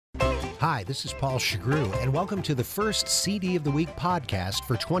Hi, this is Paul Chagru, and welcome to the first CD of the Week podcast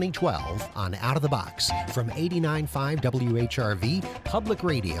for 2012 on Out of the Box from 89.5 WHRV, public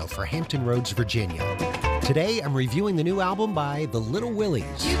radio for Hampton Roads, Virginia. Today, I'm reviewing the new album by the Little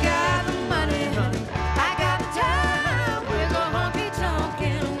Willies. You got the money, honey. I got the time. We're gonna honky-tonk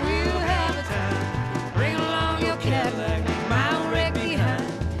and we'll have a time. Bring along your Cadillac, my old wreck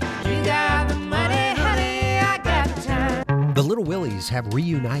behind. You got the money, honey. I got the time. The Little Willies have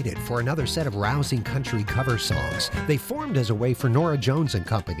reunited for another set of rousing country cover songs. They formed as a way for Norah Jones and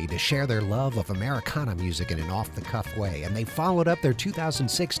Company to share their love of Americana music in an off-the-cuff way, and they followed up their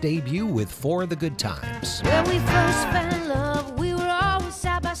 2006 debut with For the Good Times. When we first fell in love, we were always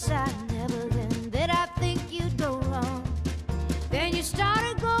side by side. Never then did I think you'd go wrong. Then you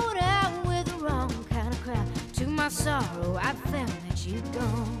started going out with the wrong kind of crowd. To my sorrow, I found that you'd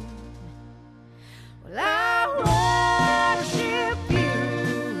gone. Well, I worship you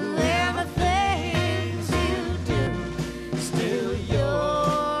and the things you do. Still,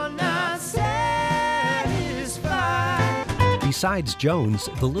 you're not satisfied. Besides Jones,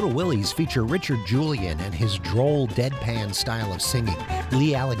 the Little Willies feature Richard Julian and his droll, deadpan style of singing,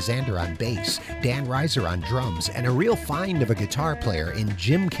 Lee Alexander on bass, Dan Reiser on drums, and a real find of a guitar player in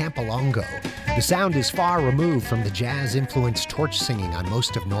Jim Campolongo. The sound is far removed from the jazz-influenced torch singing on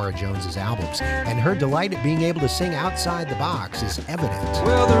most of Norah Jones's albums, and her delight at being able to sing outside the box is evident.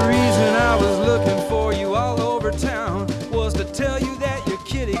 Well, the reason I was looking for you all over town was to tell you that your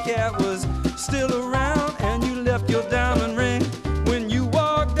kitty cat was still around, and you left your diamond ring when you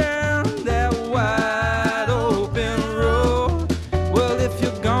walked down that wide open road. Well, if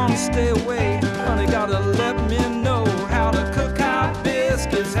you're gonna stay away, honey, gotta let me know how to cook hot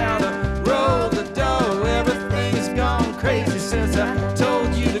biscuits, how to roll the dough. Everything's gone crazy since I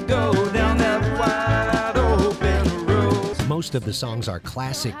told you to go down that wide open road. Most of the songs are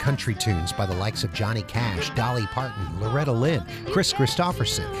classic country tunes by the likes of Johnny Cash, Dolly Parton, Loretta Lynn, Chris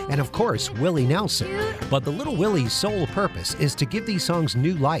Christopherson, and of course, Willie Nelson. But the Little Willies' sole purpose is to give these songs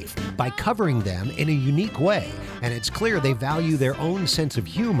new life by covering them in a unique way, and it's clear they value their own sense of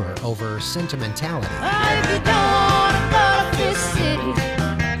humor over sentimentality. If you don't wanna go to this city,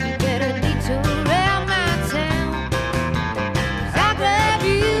 you better detour around my town. 'Cause I'll grab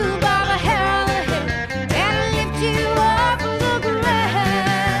you by the hair of the head and lift you off of the ground.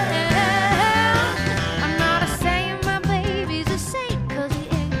 I'm not saying my baby's a saint, 'cause he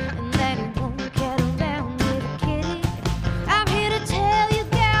ain't, and that he won't get around with a kitty. I'm here to tell you,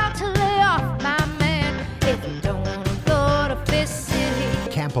 gal, to lay off my man if you don't wanna go to this city.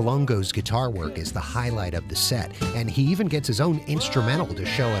 Campolongo's guitar work is the highlight of the set, and he even gets his own instrumental to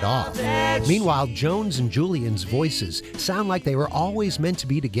show it off. Meanwhile, Jones and Julian's voices sound like they were always meant to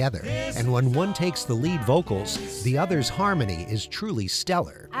be together, and when one takes the lead vocals, the other's harmony is truly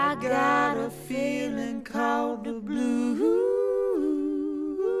stellar. I got a feeling called the blues,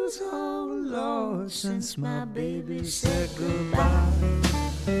 oh Lord, since my baby said goodbye.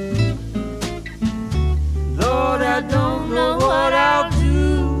 Lord, I don't know what I'll do.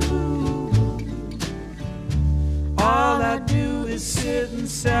 All I do is sit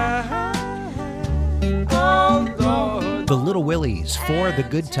inside. Oh Lord. The Little Willies, For the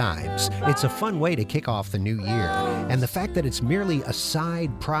Good Times. It's a fun way to kick off the new year, and the fact that it's merely a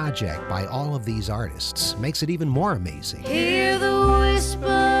side project by all of these artists makes it even more amazing. Hear the whisper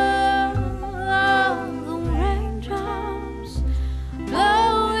of the raindrops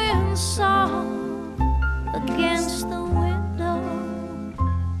blowing song against the window,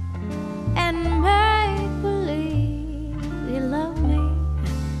 and make believe you love me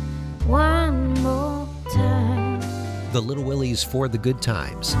one more time. The Little Willies, For the Good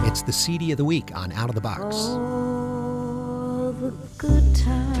Times. It's the CD of the week on Out of the Box. Oh, the good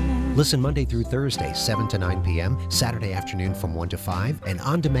times. Listen Monday through Thursday, 7 to 9 p.m., Saturday afternoon from 1 to 5, and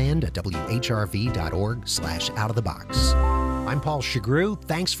on demand at whrv.org/outofthebox. I'm Paul Chagru.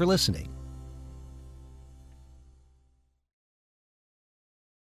 Thanks for listening.